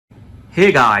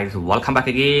Hey guys, welcome back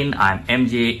again. I'm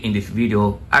MJ. In this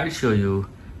video, I will show you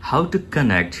how to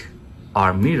connect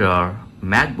or mirror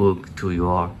MacBook to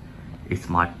your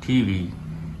smart TV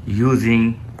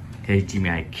using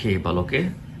HDMI cable.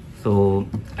 Okay, so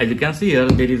as you can see here,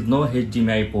 there is no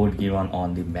HDMI port given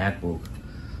on the MacBook.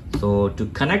 So to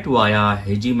connect via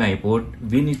HDMI port,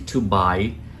 we need to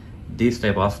buy this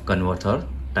type of converter,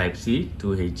 Type C to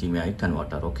HDMI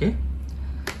converter. Okay,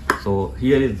 so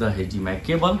here is the HDMI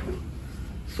cable.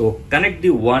 So connect the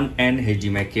one end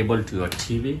HDMI cable to your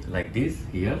TV like this.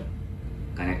 Here,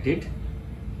 connect it,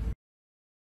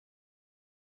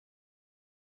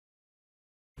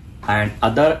 and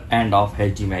other end of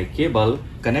HDMI cable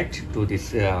connect to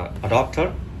this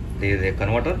adapter. There is a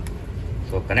converter,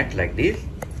 so connect like this,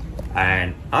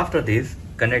 and after this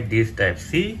connect this Type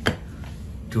C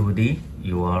to the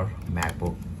your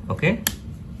MacBook. Okay,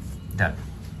 done.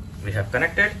 We have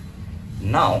connected.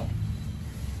 Now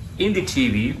in the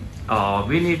TV,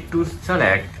 we need to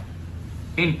select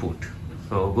input.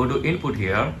 So go to input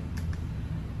here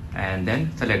and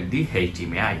then select the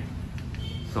HDMI.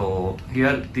 So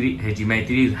here HDMI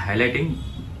 3 is highlighting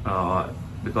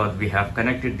because we have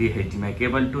connected the HDMI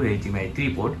cable to HDMI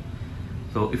 3 port.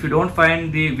 So if you don't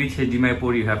find which HDMI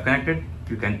port you have connected,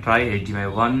 you can try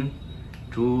HDMI 1,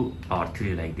 2 or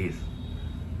 3 like this.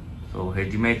 So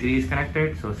HDMI 3 is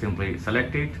connected, so simply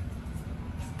select it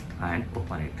and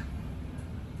open it,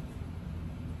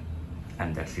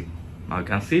 and that's it. Now you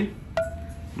can see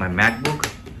my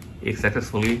MacBook is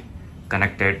successfully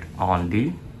connected on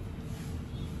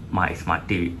my smart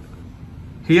TV.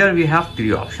 Here we have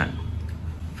three options.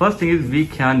 First thing is we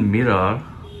can mirror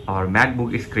our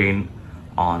MacBook screen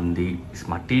on the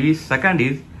smart TV. Second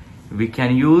is we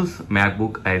can use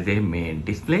MacBook as a main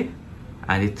display,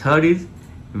 and the third is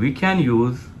we can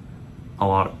use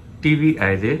our TV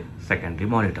as a secondary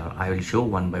monitor. I will show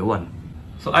one by one.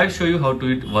 So I'll show you how to do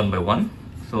it one by one.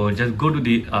 So just go to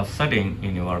the setting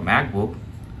in your MacBook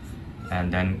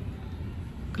and then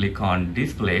click on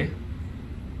display.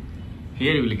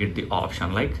 Here you will get the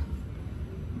option like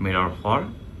mirror for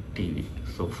TV.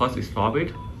 So first stop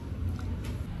it.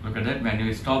 Look at that. When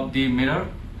you stop the mirror,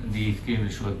 the screen will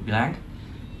show blank.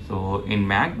 So in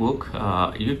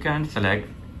MacBook, you can select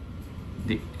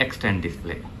the extend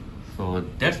display. So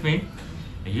that's mean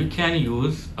you can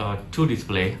use two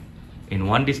display. In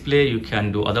one display you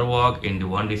can do other work, in the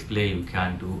one display you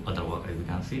can do other work. As you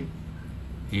can see,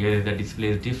 here is the display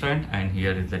is different and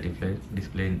here is the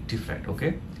display different.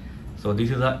 Okay, so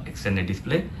this is the extended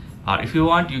display. Or if you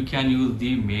want, you can use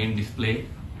the main display.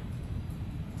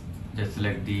 Just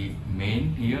select the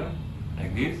main here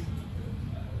like this,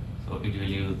 so it will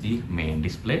use the main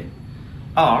display.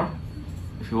 Or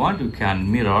if you want, you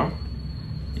can mirror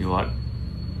your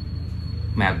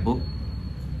MacBook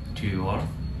to your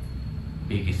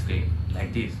big screen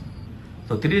like this.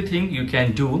 So three things you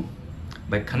can do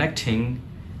by connecting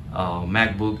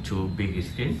MacBook to big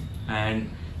screen. And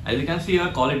as you can see,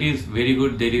 our quality is very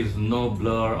good. There is no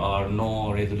blur or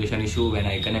no resolution issue when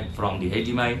I connect from the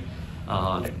HDMI.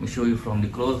 Let me show you from the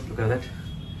close. Look at that.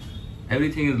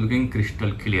 Everything is looking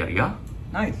crystal clear. Yeah,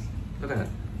 nice. Look at that.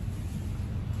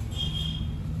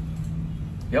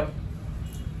 Yep.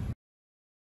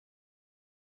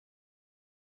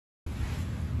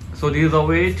 So this is a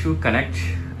way to connect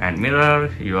and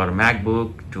mirror your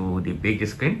MacBook to the big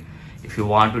screen. If you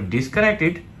want to disconnect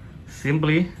it,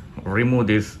 simply remove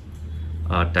this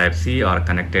Type C or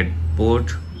connected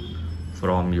port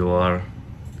from your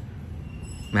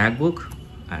MacBook,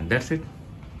 and that's it.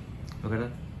 Look at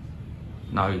that.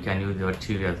 Now you can use your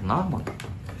TV as normal.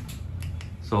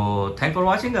 So thanks for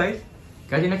watching, guys.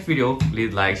 Catch you next video.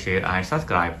 Please like, share and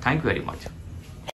subscribe. Thank you very much.